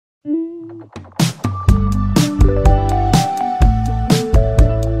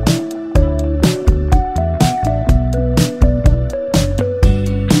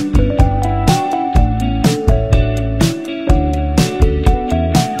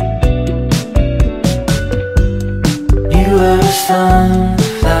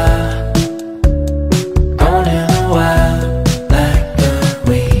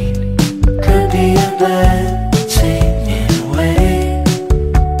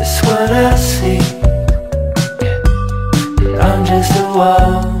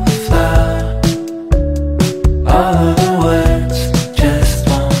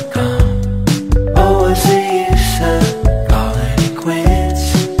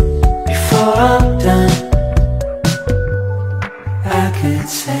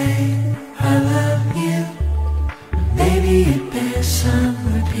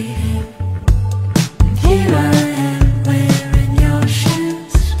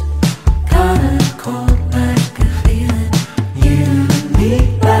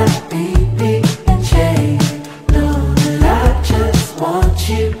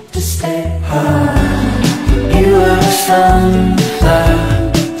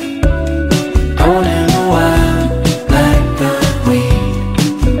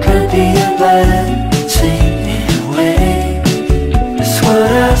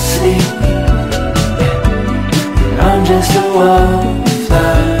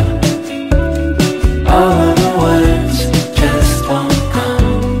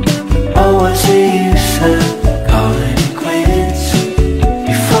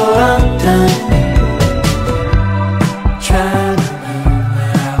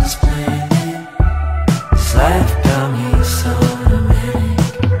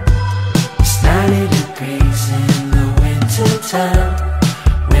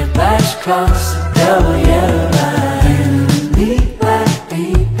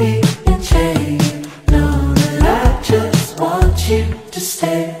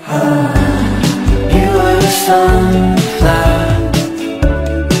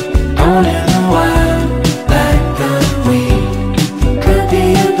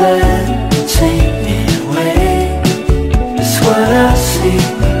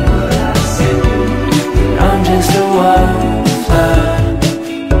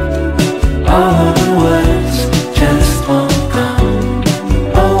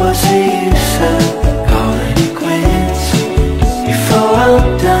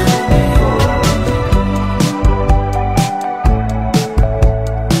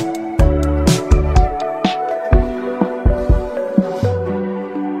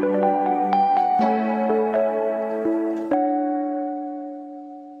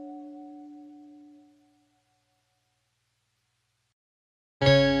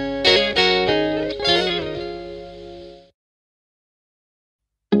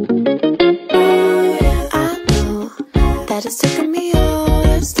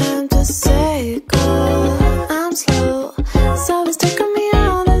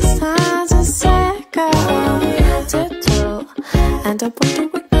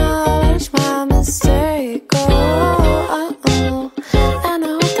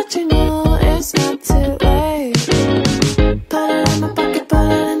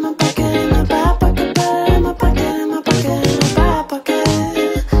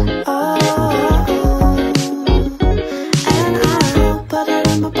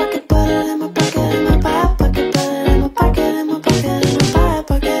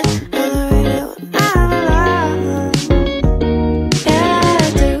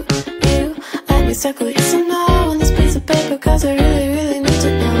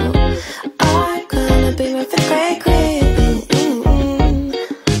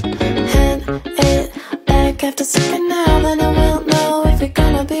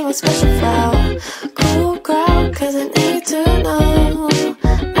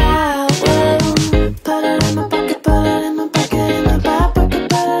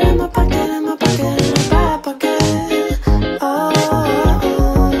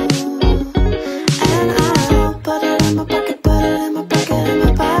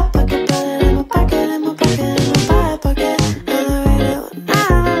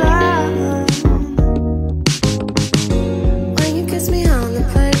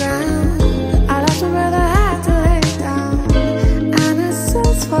I left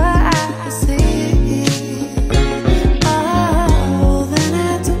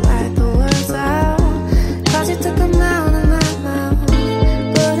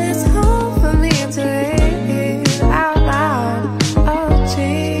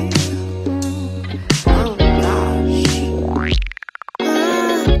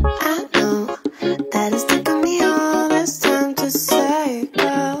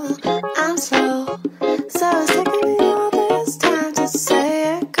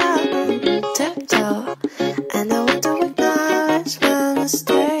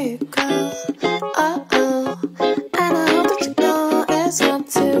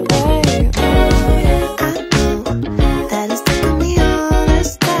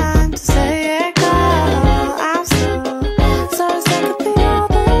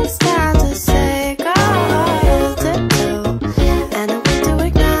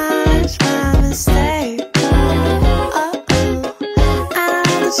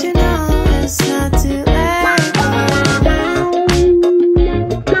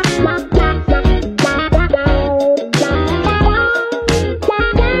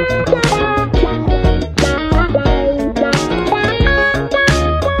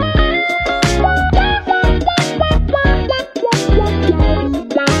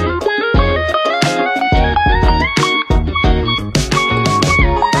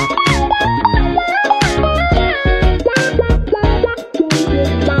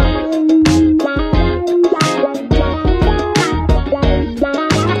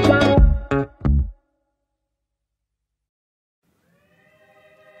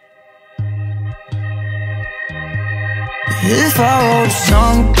If I wrote a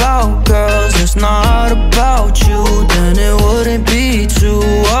song about girls that's not about you, then it wouldn't be too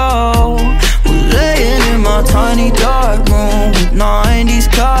old. We're laying in my tiny dark room with 90s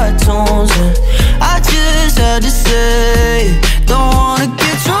cartoons, and I just had to say, don't wanna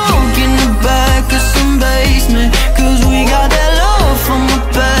get drunk in the back of some basement, cause we got that love from the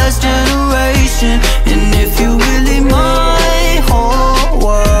past generation. And if you really my whole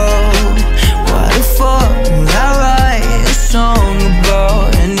world, why the fuck would I write a song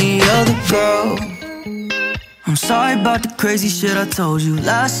about any other girl? I'm sorry about the crazy shit I told you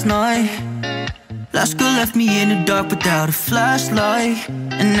last night. Last girl left me in the dark without a flashlight,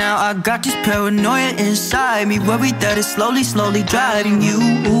 and now I got this paranoia inside me, worried that it's slowly, slowly driving you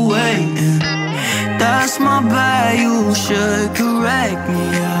away. And that's my bad, you should correct me.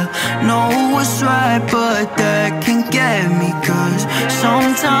 I know what's right, but that can get me, cause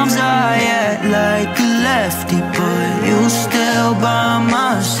sometimes I act like a lefty, but you still by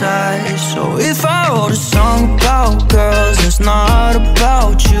my side. So if I wrote a song about girls that's not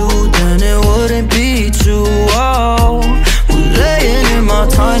about you, then it wouldn't be too old. We're laying in my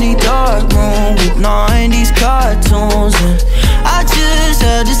tiny dark room with 90s cartoons, and I just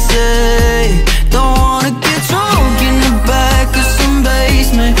had to say, don't wanna get drunk in the back of some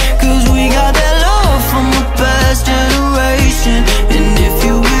basement, cause we got that love from the past generation. And if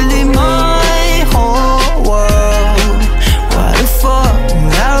you really my whole world, why the fuck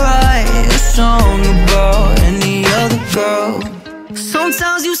would I write a song about any other girl?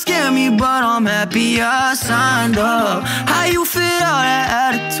 Sometimes you scare me, but I'm happy I signed up. How you fit all that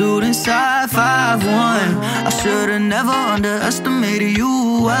attitude inside 5'1"? I should've never underestimated you.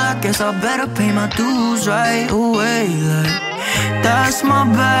 I guess I better pay my dues right away. Like, that's my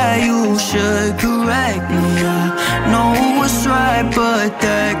bad, you should correct me. I know what's right, but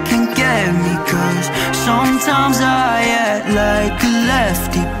that can get me, cause sometimes I act like a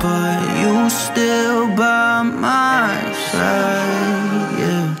lefty, but you still by my side,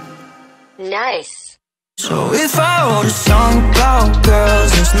 yeah. Nice. So if I wrote a song about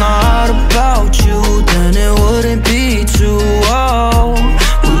girls that's not about you, then it wouldn't be too old.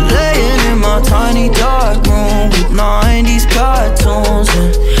 We're laying in my tiny dark room with 90s cartoons,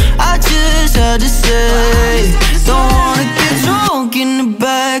 and I just had to say, don't wanna get drunk in the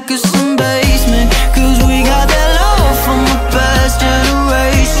back of some basement, cause we got that love from the past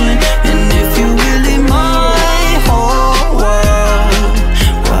generation. And if you really my whole world,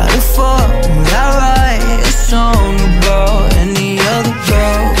 why the fuck would I write a song about any other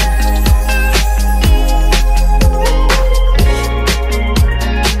girl?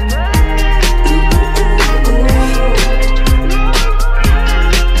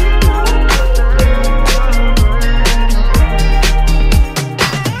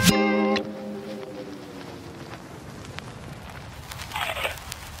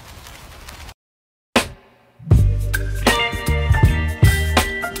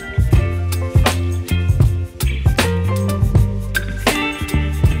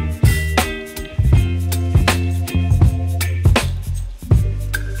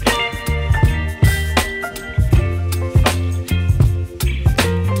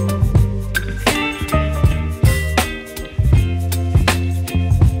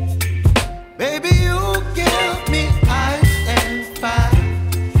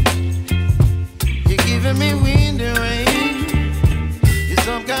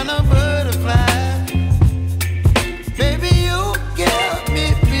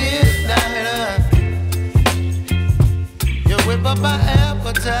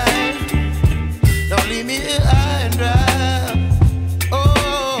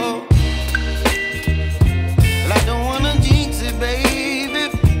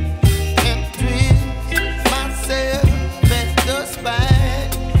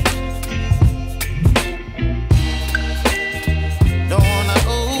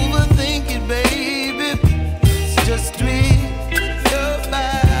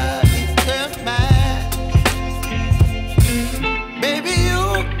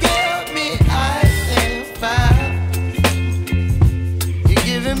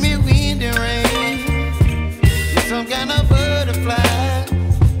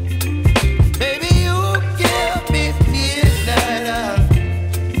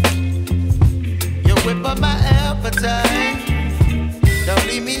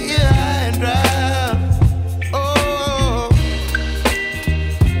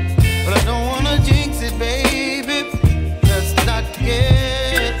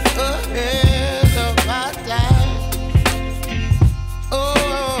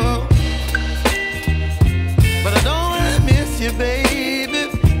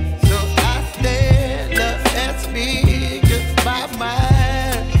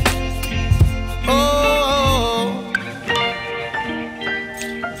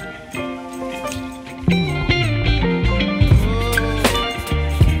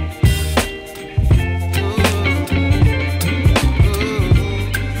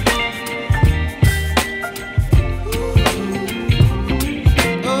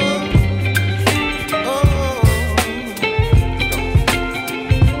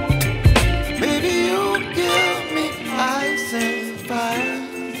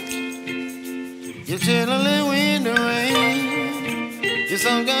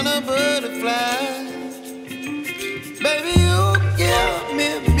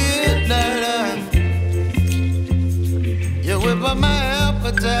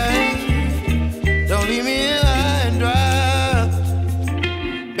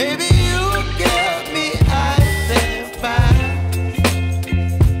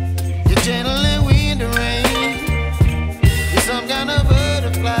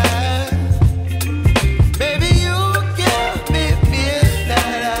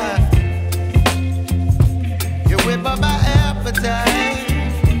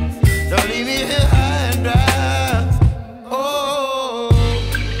 Don't leave me here high and dry. Oh,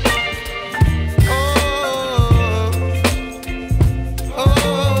 oh,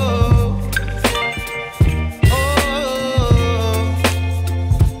 oh,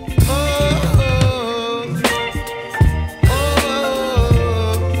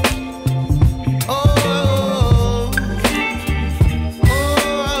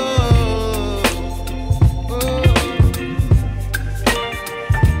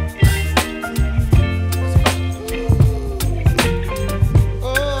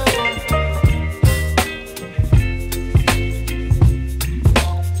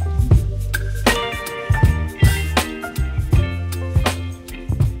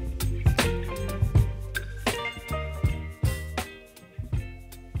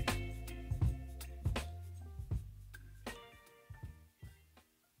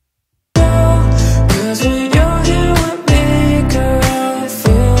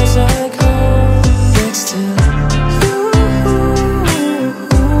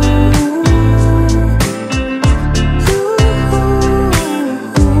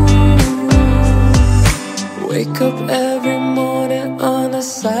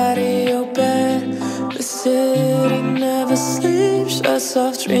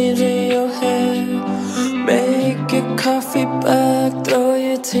 soft dreams in your head. Make your coffee black, throw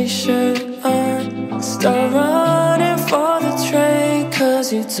your t-shirt on. Start running for the train,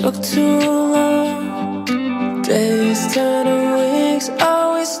 cause you took too long. Days turn to weeks,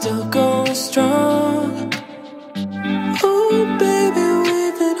 are we still going strong? Oh baby,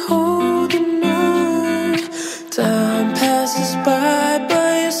 we've been holding on. Time passes by,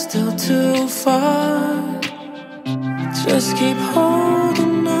 but you're still too far. Just keep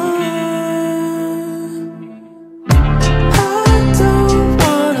holding on. I don't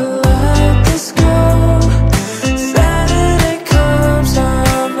wanna let this go. Saturday comes,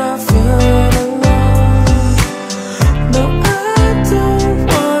 I'm not feeling alone. No, I don't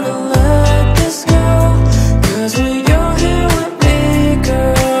wanna let this go. Cause when you're here with me,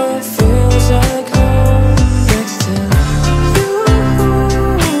 girl, it feels like home. Next to you.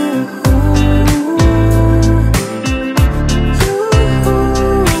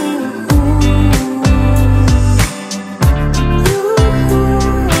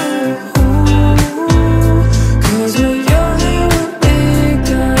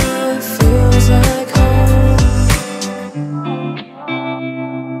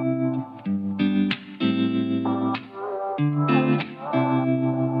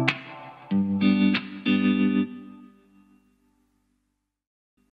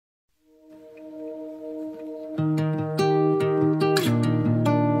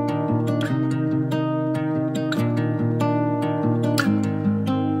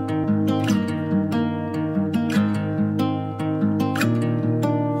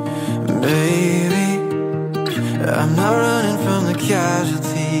 I'm not running from the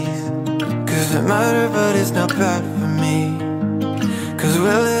casualties, cause it matter but it's not bad for me. Cause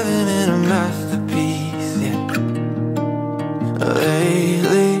we're living in a masterpiece, yeah.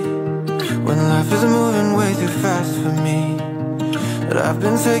 Lately, when life is moving way too fast for me, that I've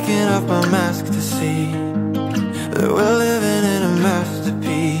been taking off my mask to see that we're living in a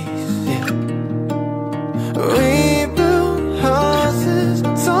masterpiece, yeah. We built houses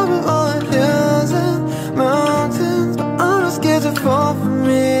on top of all the hills and mountains, but I'm not scared to fall from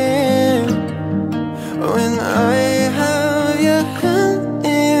it. When I have your hand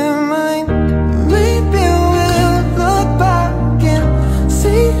in mine, maybe we'll look back and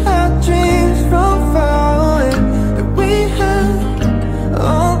see our dreams from far away. That we had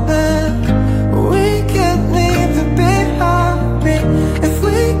all that we could need to be happy. If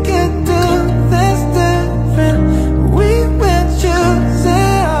we could do this different, we would choose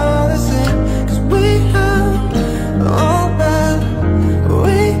it all the same. Cause we have all that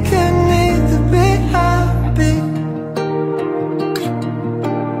we could need to be happy.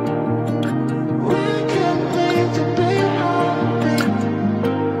 We could need to be happy.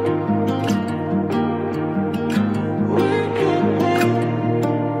 We could need.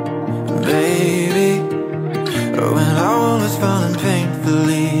 Baby, when our world was falling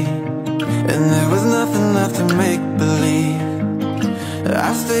painfully and there was nothing left to make believe,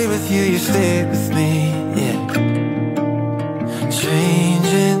 I stayed with you, you stayed with me, yeah.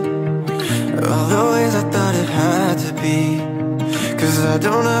 Changing all the ways I thought it had to be, cause I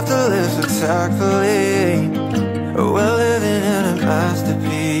don't have to live so tactfully. We're living in a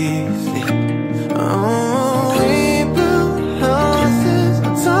masterpiece, yeah. Oh, we built houses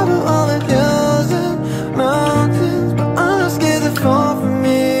on top of all the hills and mountains, but I'm not scared to fall from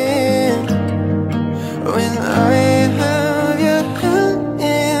it. When I have your hand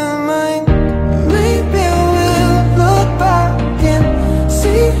in mine,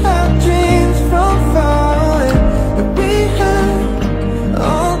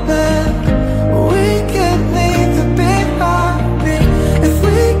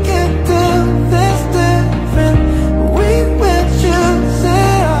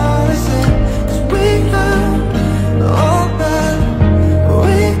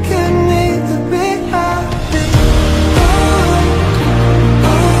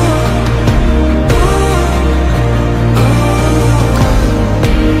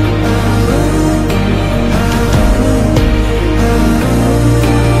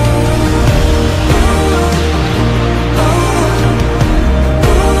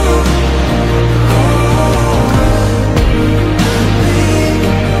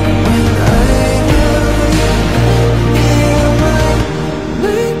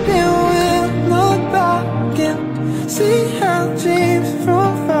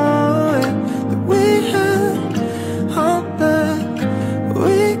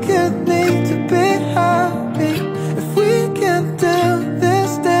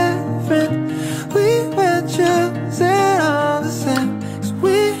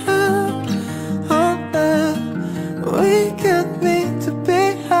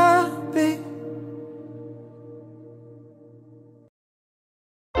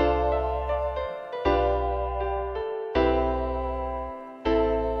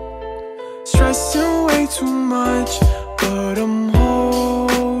 stressing way too much, but I'm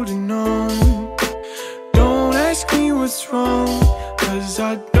holding on. Don't ask me what's wrong, 'cause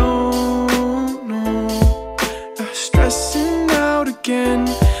I don't know. Not stressing out again,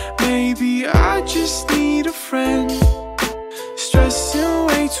 maybe I just need a friend. Stressing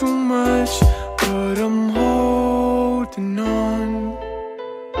way too much, but I'm holding on.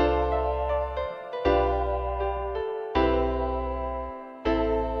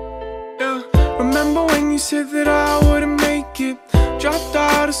 Yeah, remember when you said that I wouldn't make it? Dropped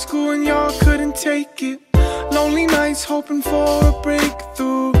out of school and y'all couldn't take it. Lonely nights hoping for a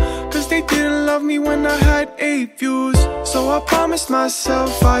breakthrough, 'cause they didn't love me when I had 8 views. So I promised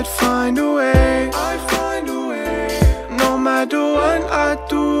myself I'd find a way. I'd find a way. No matter what I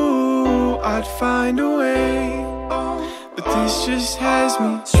do, I'd find a way. But this just has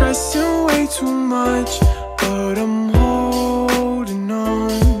me stressing way too much, but I'm holding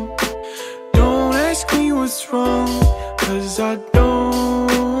on. Don't ask me what's wrong, 'cause I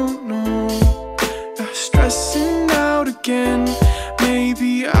don't know. Not stressing out again,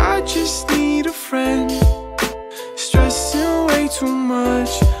 maybe I just need a friend. Stressing way too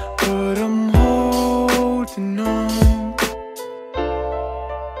much, but I'm holding on.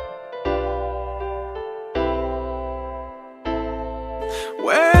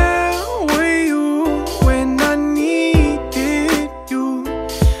 Where were you when I needed you?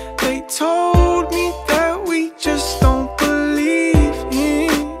 They told me that we just don't believe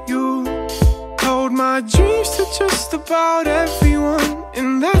in you. Told my dreams to just about everyone,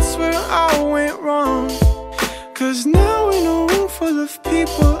 and that's where I went wrong. 'Cause now in a room full of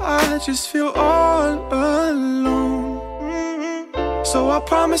people, I just feel all alone. So I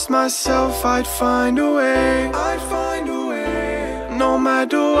promised myself I'd find a way. I'd find a way. No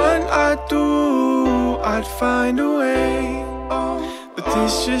matter what I do, I'd find a way. But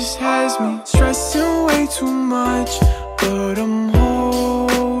this just has me stressing way too much, but I'm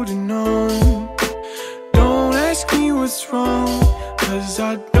holding on. Don't ask me what's wrong, 'cause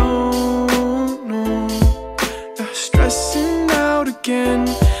I don't know. Not stressing out again,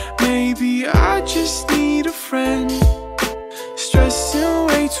 maybe I just need a friend. Stressing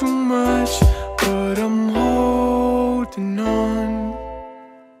way too much, but I'm holding on.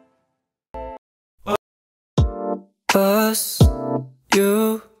 Us,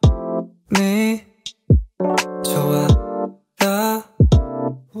 you, me, 좋아, 나,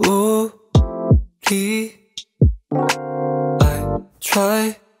 우리. I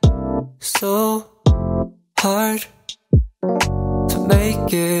try so hard to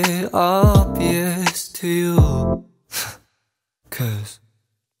make it obvious to you. 'Cause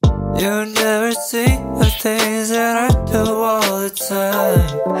you never see the things that I do all the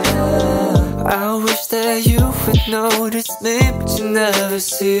time. I wish that you would notice me, but you never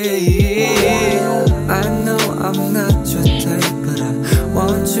see. I know I'm not your type, but I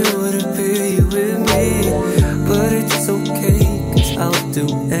want you to be with me. But it's okay, 'cause I'll do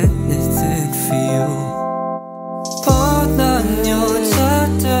anything for you. 뻔한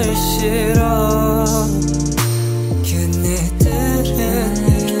여자들 싫어.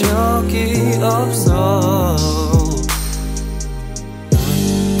 여기 없어. 넌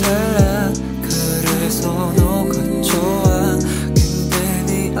달라, 그래서 너가 좋아. 근데 네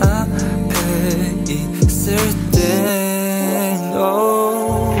앞에 있을 땐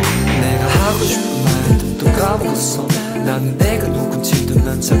내가 하고 싶은 말도 또 까먹었어. 나는 내가 누군지도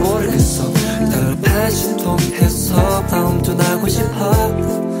난 잘 모르겠어. 텔레파시 통해서 마음 전하고 싶어.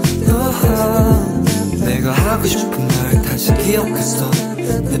 내가 하고 싶은 말 다시 기억했어.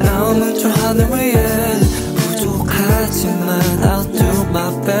 내 마음은 저 하늘 위에 부족하지만 I'll do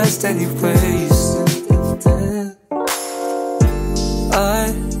my best anyways.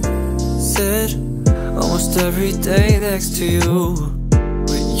 I sit almost every day next to you,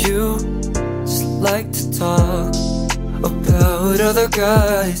 but you just like to talk about other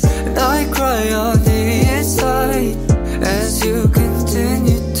guys, and I cry on the inside as you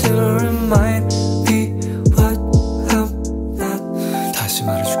continue to remind me what I'm not. 다시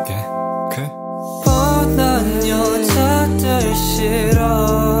말해줄게, okay? 뻔한 여자들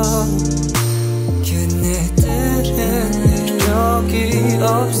싫어. 걔네들은 여기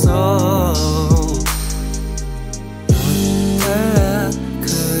없어. 넌 달라,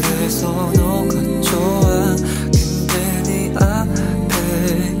 그래서 너가 좋아. 근데 네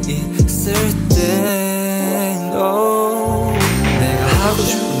앞에 있을 땐 내가 하고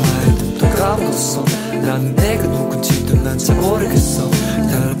싶은 말도 또 까먹었어. 나는 내가 누군지도 난 잘 모르겠어.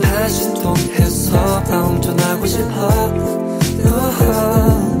 텔레파시 통해서 마음 전하고 싶어.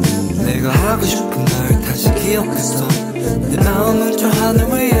 내가 하고 싶은 말 다시 기억했어. 내 마음은 저 하늘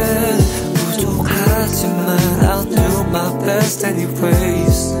위에 부족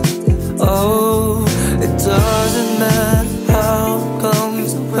anyways. Oh, it doesn't matter how it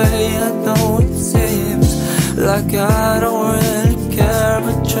comes the way. I know it seems like I don't really care,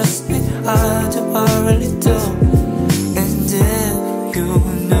 but trust me, I do, I really do. And if you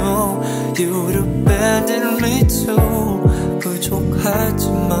knew, you would abandon me too.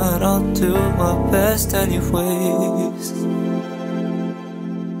 부족하지만 I'll do my best anyways.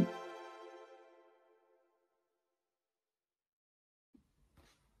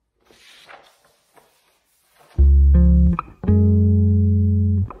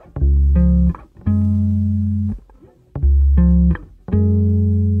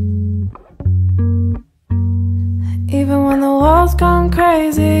 Even when the world's gone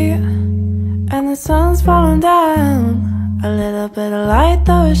crazy and the sun's falling down, a little bit of light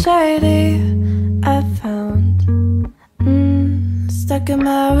though it's shady I found. Stuck in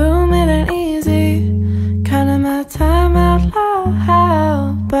my room, it ain't easy, counting my time out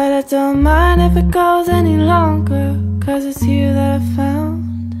loud. But I don't mind if it goes any longer, cause it's you that I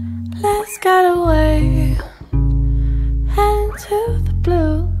found. Let's get away into the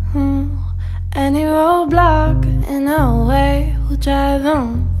blue. Any roadblock in our way, we'll drive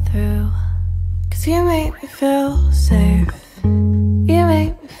on through. Cause you make me feel safe. You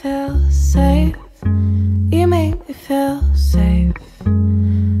make me feel safe. You make me feel safe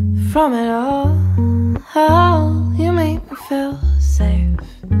from it all. Oh, you make me feel safe.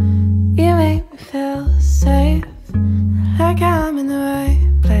 You make me feel safe, like I'm in the right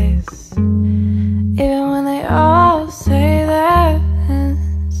place. Even when they all say that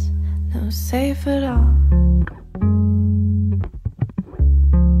it's no safe at all.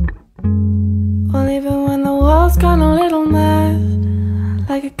 Well, even when the world's gone a little mad,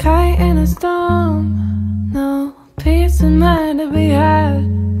 like a kite in a storm, no peace of mind to be had.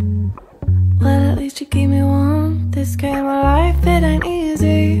 Well, at least you keep me warm. This game of life, it ain't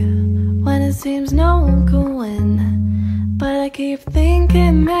easy when it seems no one can win. But I keep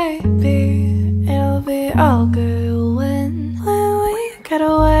thinking maybe it'll be all good when we get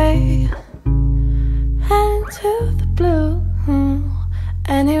away into the blue.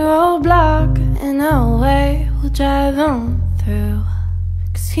 Any roadblock in our way, we'll drive on through.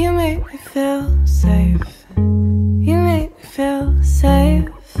 Cause you make me feel safe. You make me feel safe.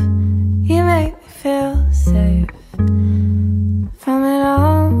 You make me feel safe from it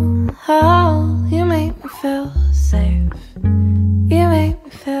all. Oh, you make me feel safe. You make me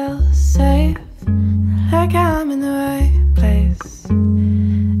feel safe, like I'm in the right place.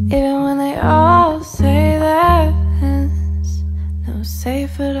 Even when they all say that it's no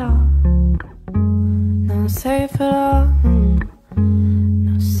safe at all. No safe at all.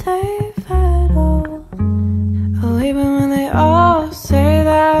 No safe at all. Oh, even when they all say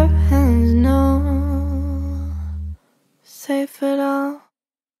that it's no safe at all.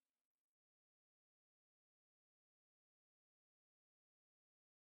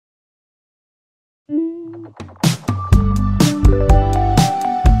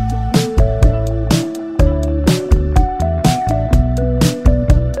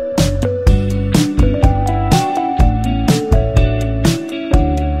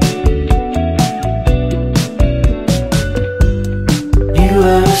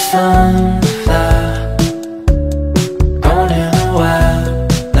 Sunflower, born in the wild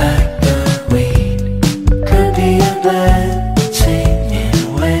like a weed. Could be a blessing in a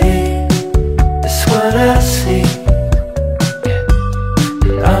way. That's what I see.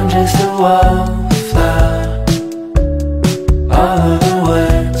 I'm just a wallflower. All of the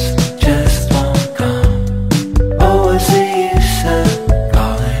words just won't come. Oh, what's the use of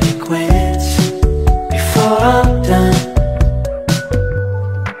calling it quits before I'm done?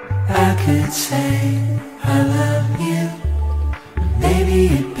 I could say I love you, maybe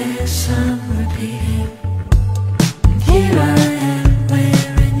it bears some repeating. And here I am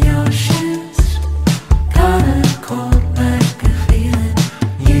wearing your shoes, kinda cold like a feeling.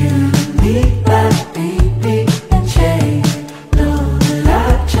 You and me like BB and J. Know that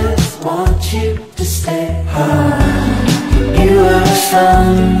I just want you to stay. Oh, you are a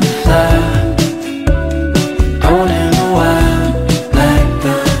sunflower, born in the wild like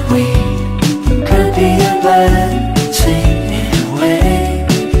the blessing in a way.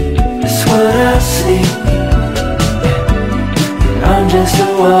 That's what I see.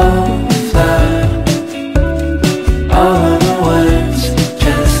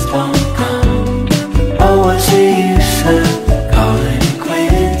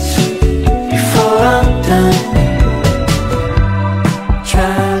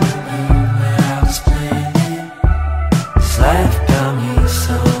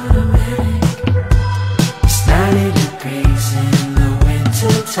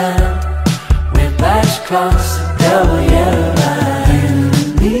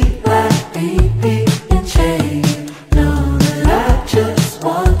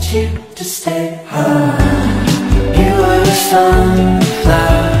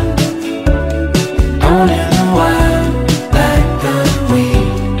 sunflower, owning a wild like the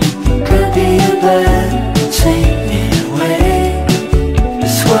weed. Could be a blessing in a way.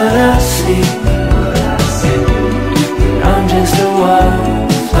 That's what I see. I'm just a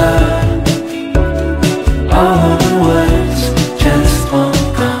wallflower. All of the words just won't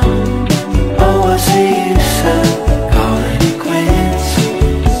come. Oh, what's the use of calling it quits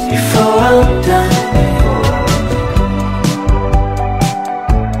before I'm done?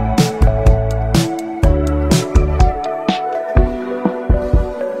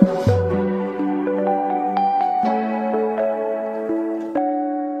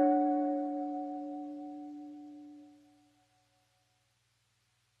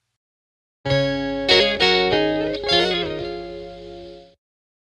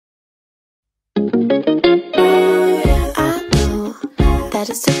 That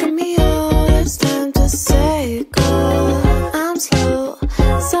it's taken me all this time to say go. I'm slow,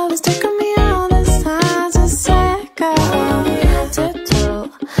 so it's taken me all this time to say go. Tiptoe,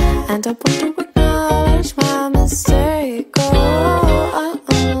 and I want to acknowledge my mistake.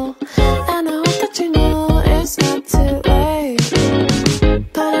 Oh, and I hope that you know it's not too late.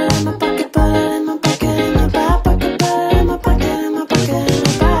 Put it in my pocket, put it in my pocket, in my back pocket, put it in my pocket, in my pocket, in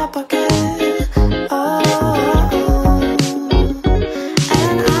my back pocket. Oh.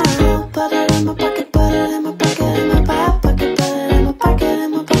 Put it in my pocket, put it in my pocket, in my back pocket, put it in my pocket,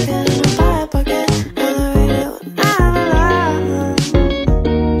 in my pocket, in my back pocket, and I read it when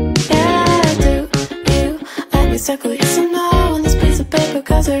yeah, do you let me circle yes or no on this piece of paper,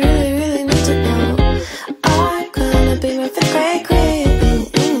 cause I really, really need to know. I'm gonna be my 5th grade queen,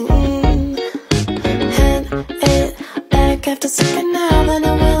 hand it back after second now, then I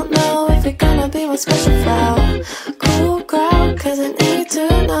will know if you're gonna be my special flower. Cool girl, cause I need to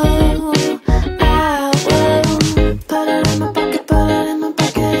know. Put it in my pocket, put it in my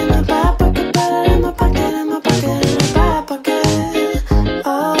pocket, in my back pocket, put it in my pocket, in my pocket, in my back pocket. Oh,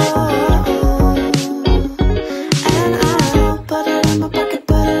 and I'll put it in my pocket,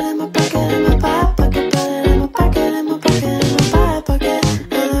 put it in my pocket, in my back pocket, put it in my pocket, in my pocket, in my back pocket,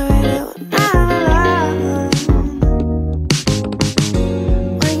 and I read it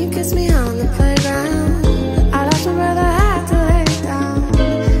when you kiss me on the playground. I lost my brother, had to lay down,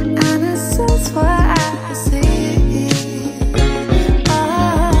 and this is what I see.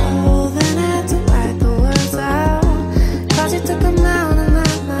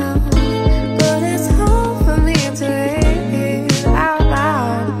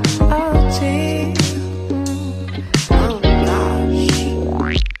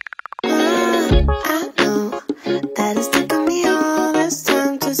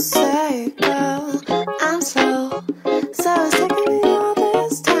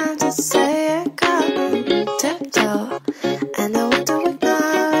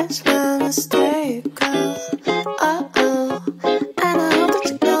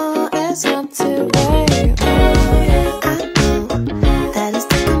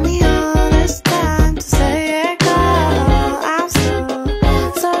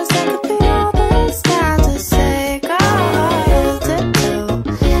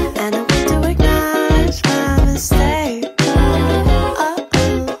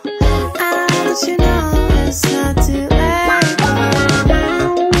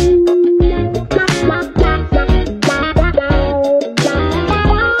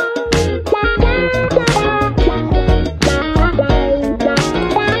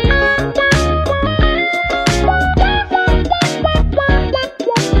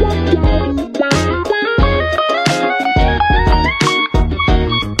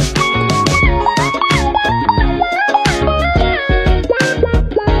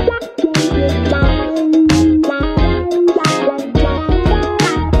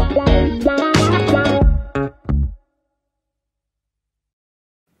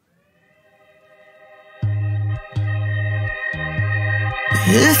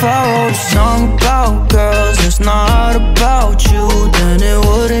 If I wrote a song about girls that's not about you, then it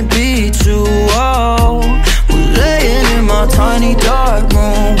wouldn't be too old. We're laying in my tiny dark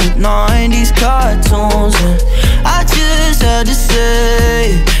room with 90s cartoons, and I just had to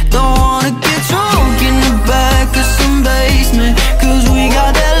say, don't wanna get drunk in the back of some basement, cause we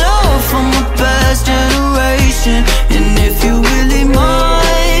got that love from the past generation. And if you really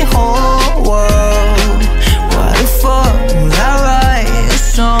my whole world, why the fuck would I write a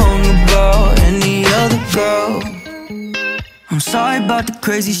song about any other girl? I'm sorry about the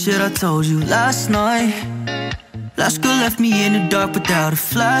crazy shit I told you last night. Last girl left me in the dark without a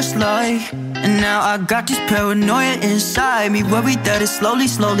flashlight, and now I got this paranoia inside me, worried that it's slowly,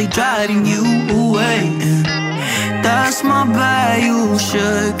 slowly driving you away. And That's my bad, you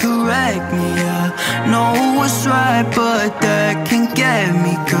should correct me. I know what's right, but that can get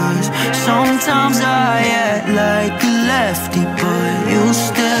me. Cause sometimes I act like a lefty, but you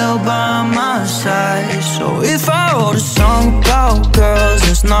still by my side. So if I wrote a song about girls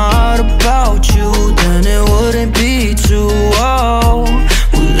that's not about you, then it wouldn't be too old.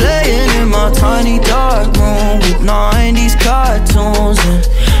 We're laying in my tiny dark room with 90s cartoons, and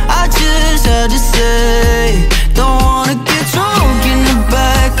I just had to say, don't wanna get drunk in the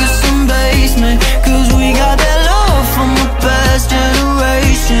back of some basement, cause we got that love from the past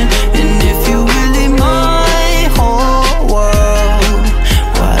generation. And if you really my whole world,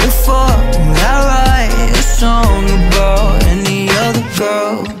 why the fuck would I write a song about any other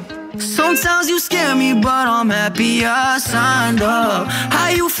girl? Sometimes you scare me, but I'm happy I signed up. How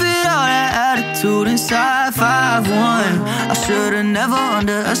you fit all that attitude inside 5'1"? I should've never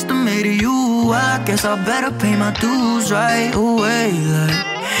underestimated you. I guess I better pay my dues right away. Like,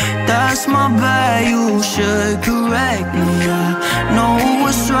 that's my bad, you should correct me. I know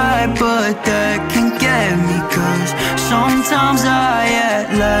what's right, but that can get me. Cause sometimes I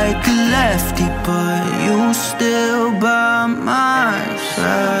act like a lefty, but you still by my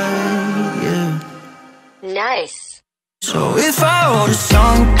side, yeah. Nice. So if I wrote a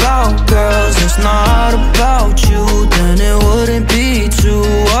song about girls that's not about you, then it wouldn't be too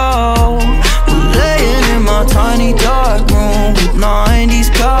old. We're laying in my tiny dark room with 90s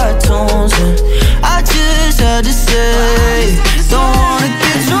cartoons, and I just had to say, don't wanna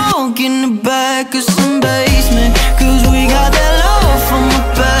get drunk in the back of some basement, cause we got that love from the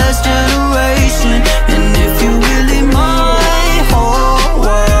past generation. And if you really my whole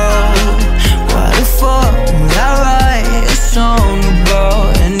world, why the fuck would I write a song about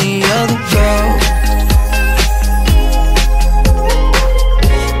any other girl?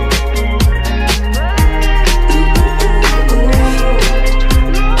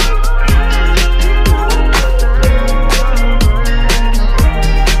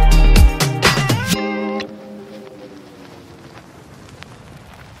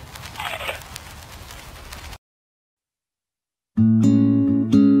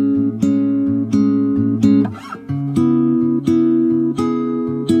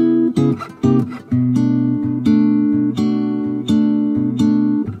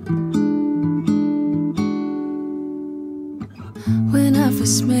 When I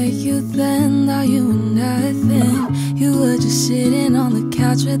first met you then, thought you were nothing. You were just sitting on the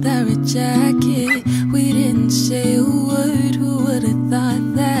couch with that red jacket. We didn't say a word, who would have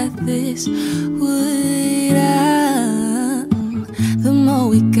thought that this would end? The more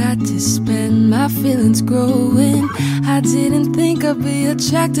we got to spend, my feelings growing. I didn't think I'd be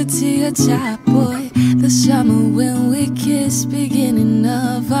attracted to your type, boy. The summer when we kissed, beginning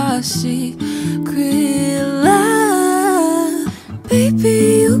of our secret love.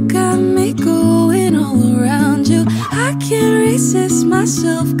 Baby, you got me going all around you. I can't resist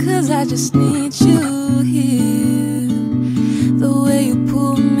myself, cause I just need you here. The way you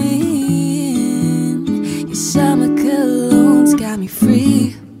pull me in, your summer cologne's got me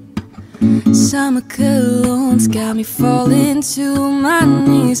free. Summer cologne's got me falling to my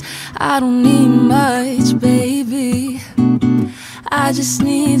knees. I don't need much, baby. I just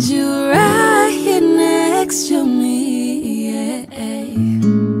need you right here next to me.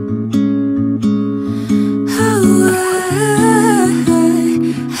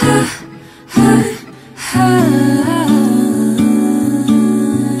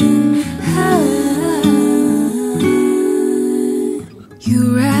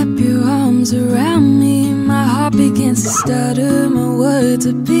 You wrap your arms around me, my heart begins to stutter, my words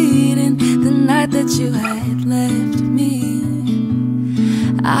are beating. The night that you had left me,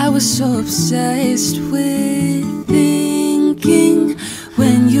 I was so obsessed with thinking.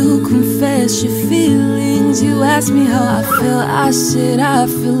 When you confess your feelings, you ask me how I feel. I said I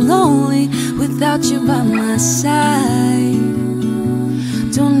feel lonely without you by my side.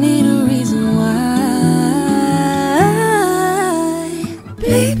 Don't need a reason why.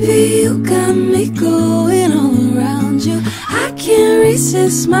 Baby, you got me going all around you. I can't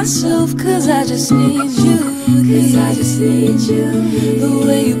resist myself, cause I just need you. Cause I just need you. The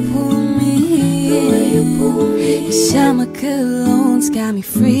way you pull me, the way you pull me. Your summer cologne's got me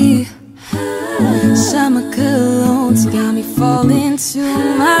free. Summer cologne's got me falling to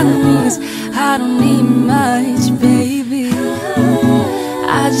my knees. I don't need much, baby.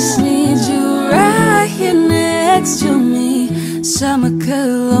 I just need you right here next to me. Summer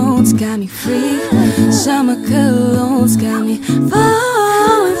cologne's got me free. Summer cologne's got me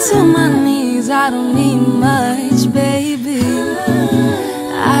falling to my knees. I don't need much, baby.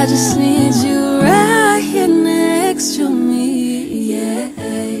 I just need you right here next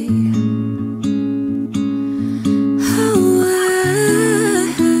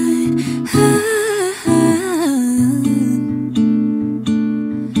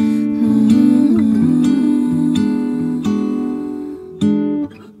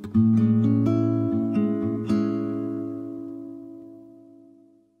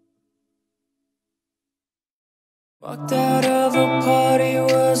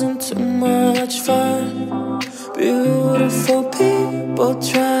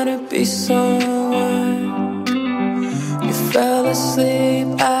both trying to be someone. You fell asleep,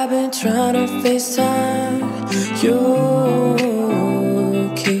 I've been trying to FaceTime. You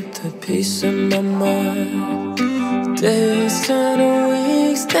keep the peace in my mind. Days turn to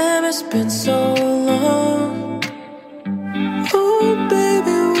weeks, damn it's been so long. Oh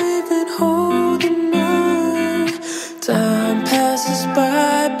baby, we've been holding on. Time passes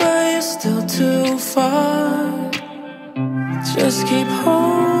by, but you're still too far. Just keep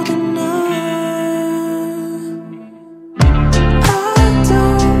holding on. I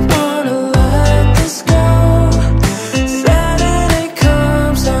don't wanna let this go. Saturday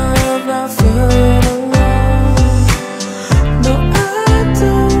comes, I'm not feeling alone. No, I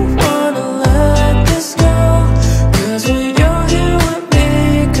don't wanna let this go. 'Cause when you're here with me,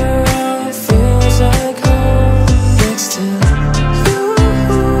 girl, it feels like home. Next to you.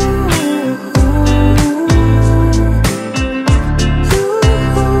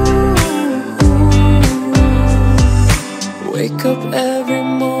 Wake up every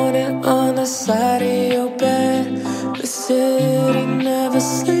morning on the side of your bed. The city never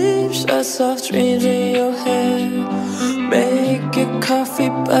sleeps, shuts off dreams in your head. Make your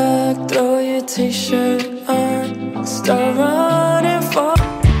coffee bag, throw your t-shirt on, start running for.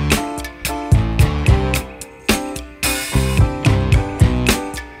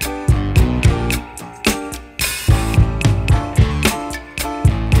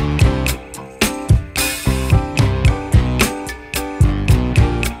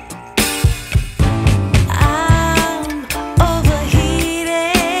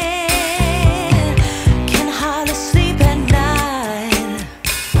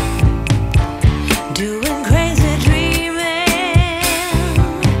 Doing crazy dreaming.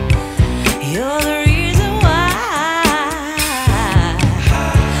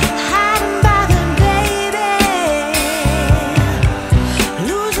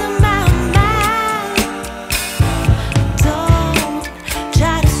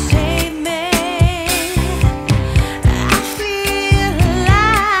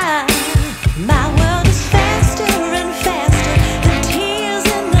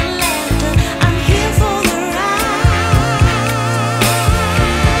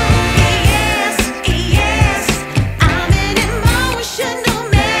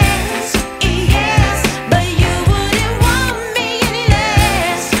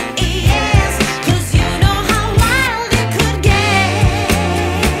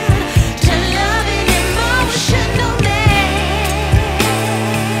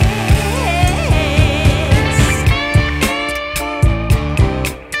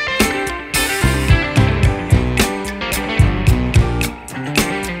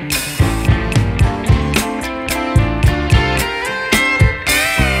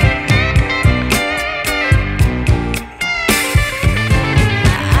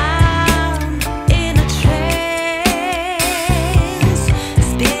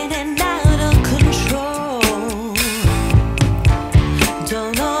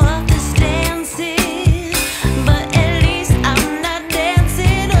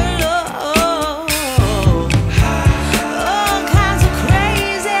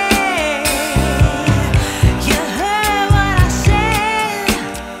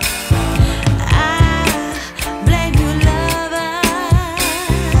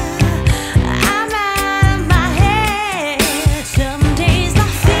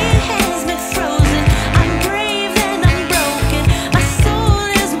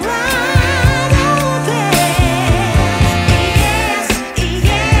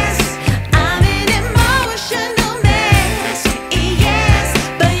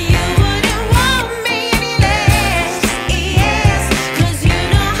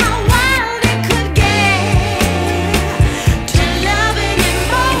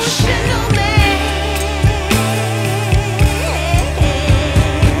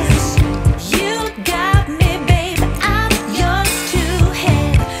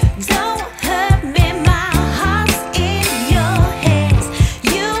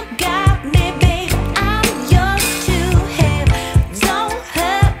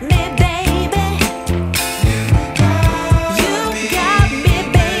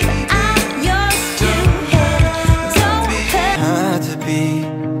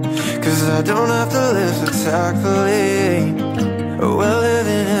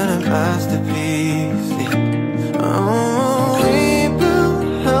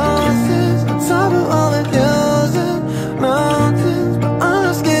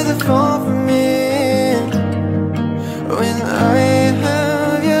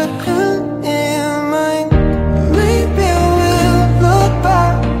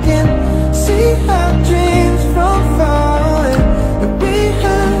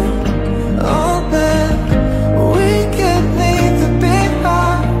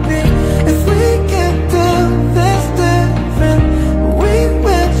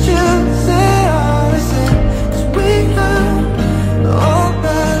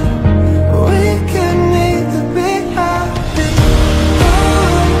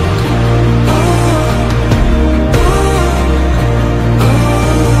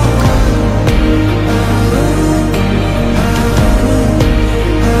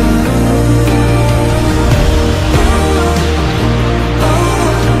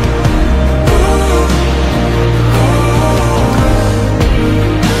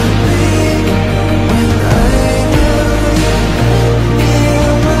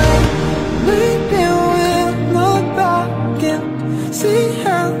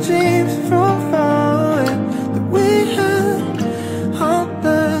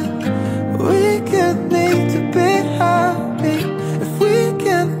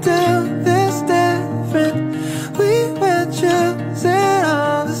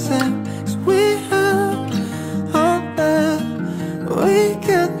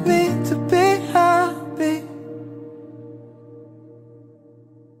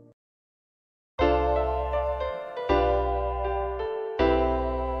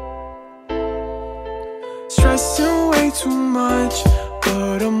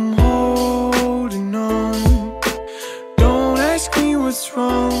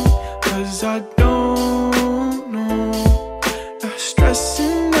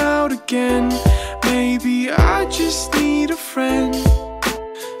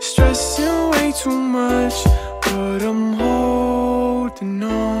 too much, but I'm holding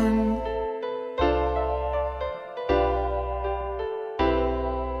on.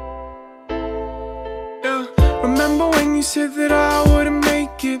 Yeah, remember when you said that I wouldn't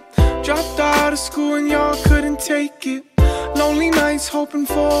make it? Dropped out of school and y'all couldn't take it. Lonely nights hoping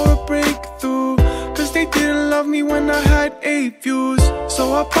for a breakthrough, cause they didn't love me when I had 8 views.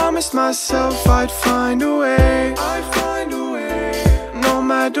 So I promised myself I'd find a way. I'd find a way. No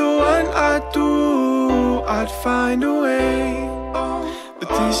matter what I do, I'd find a way. But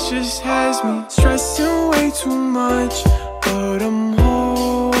this just has me stressing way too much, but I'm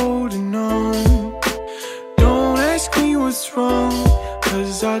holding on. Don't ask me what's wrong,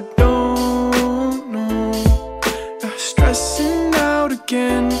 cause I don't know. Stressing out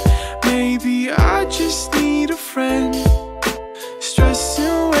again, maybe I just need a friend.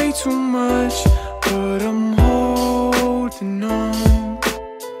 Stressing way too much, but I'm holding on.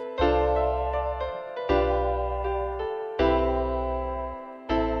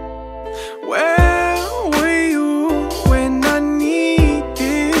 Where were you when I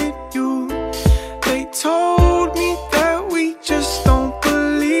needed you? They told me that we just don't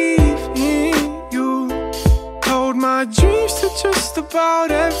believe in you. Told my dreams to just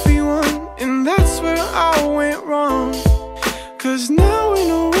about everyone, and that's where I went wrong. Cause now in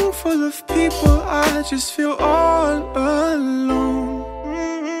a room full of people, I just feel all alone.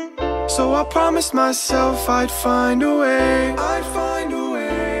 So I promised myself I'd find a way. I'd find a way.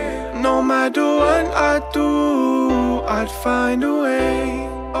 No matter what I do, I'd find a way.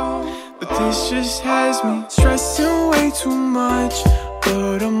 But this just has me stressing way too much,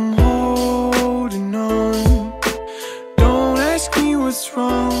 but I'm holding on. Don't ask me what's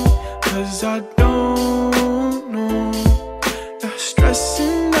wrong, cause I don't know.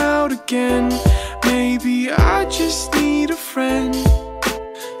 Stressing out again, maybe I just need a friend.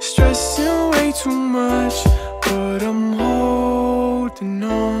 Stressing way too much, but I'm holding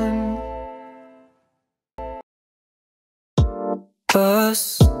on.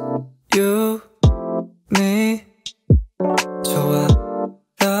 Us, you, me, 좋아,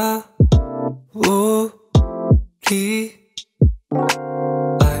 나, 우리.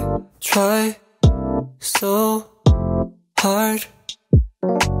 I try so hard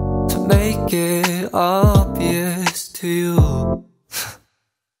to make it obvious to you.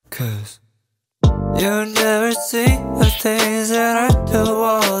 Cause you never see the things that I do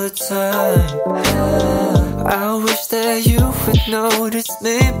all the time. I wish that you would notice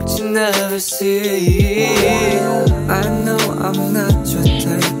me, but you never see. I know I'm not your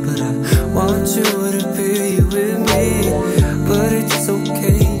type, but I want you to be with me. But it's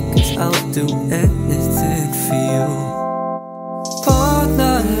okay, cause I'll do anything for you.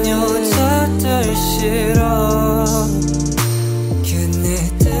 뻔한 여자들 싫어.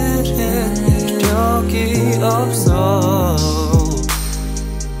 걔네들은 매력이 없어.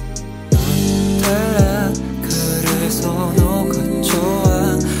 넌 달라, 그래서 너가 좋아.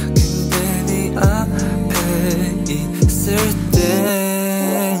 근데 네 앞에 있을 땐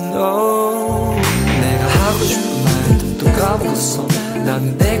내가 하고 싶은 말도 또 까먹었어.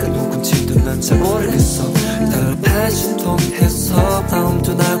 나는 내가 누군지도 난 잘 모르겠어. 텔레파시 통해서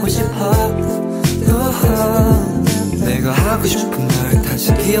마음도 나고 싶어. 내가 하고 싶은 말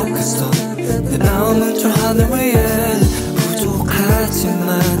다시 기억했어. 내 마음은 저 하늘 위에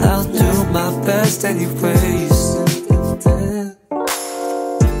부족하지만 I'll do my best anyways.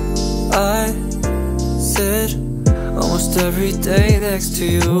 I sit almost every day next to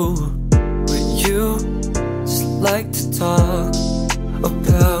you, but you just like to talk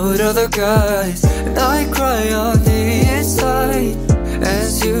about other guys, and I cry on the inside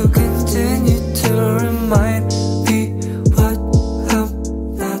as you continue to remind me what I'm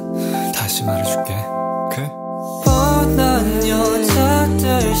not. 다시 말해줄게, okay? 뻔한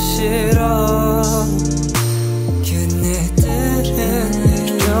여자들 싫어. 걔네들은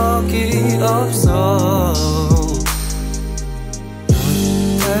매력이 없어.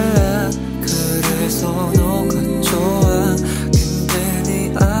 넌 달라, 그래서 너가 좋아.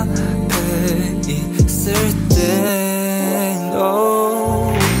 있을 땐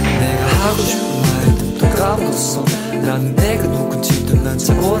내가 하고 싶은 말도 또 까먹었어. 나는 내가 누군지도 난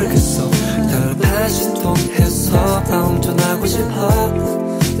잘 모르겠어. 텔레파시 통해서 마음 전하고 싶어.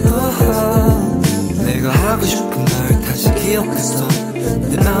 내가 하고 싶은 말 다시 기억했어.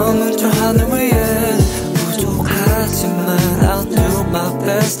 내 마음은 저 하늘 위에 부족하지만 I'll do my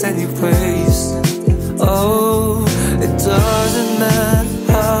best anyways. Oh, it doesn't matter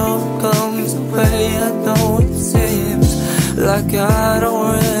how comes the way. I know it seems like I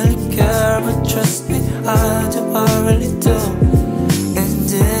don't really care, but trust me, I do, I really do. And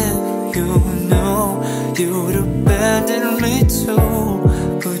if you knew you'd abandon me too.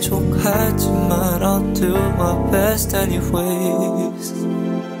 부족하지만 I'll do my best anyways.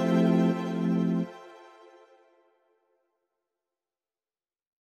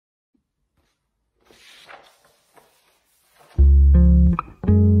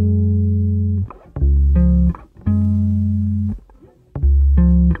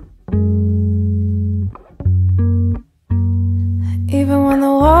 Even when the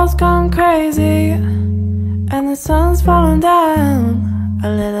world's gone crazy and the sun's falling down, a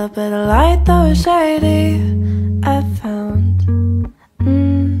little bit of light though it's shady I found.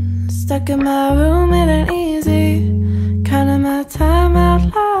 Stuck in my room, it ain't easy, counting my time out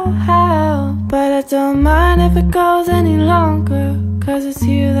loud. But I don't mind if it goes any longer, cause it's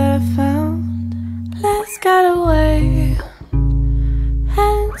you that I found. Let's get away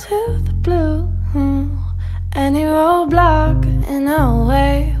into the blue. Any roadblock in our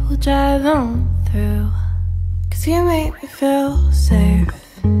way we'll drive on through. Cause you make me feel safe.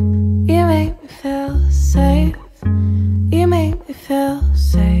 You make me feel safe. You make me feel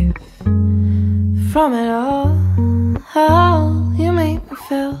safe from it all. Oh, you make me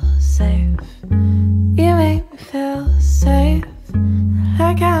feel safe. You make me feel safe,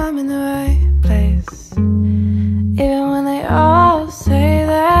 like I'm in the right place. Even when they all say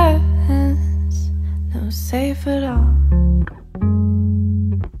that it's no safe at all.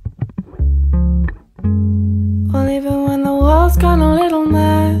 Well, even when the world's gone a little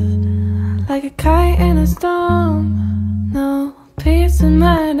mad, like a kite in a storm, no peace of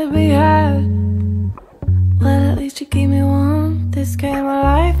mind to be had. Well, at least you keep me warm. This game of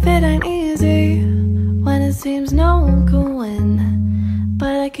life, it ain't easy when it seems no one can win.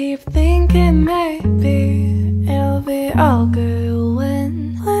 But I keep thinking maybe it'll be all good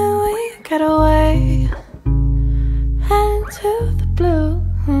when we get away into the blue.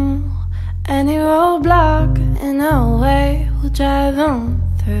 Any roadblock in our way we'll drive on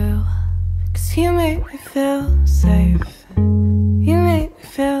through. Cause you make me feel safe. You make me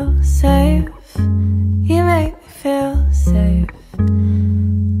feel safe. You make me feel safe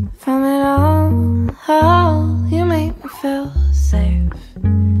from it all. Oh, you make me feel safe.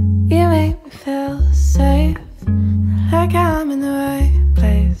 You make me feel safe, like I'm in the right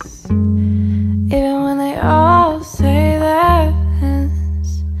place. Even when they all say that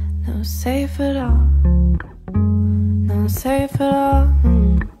it's no safe at all. No safe at all.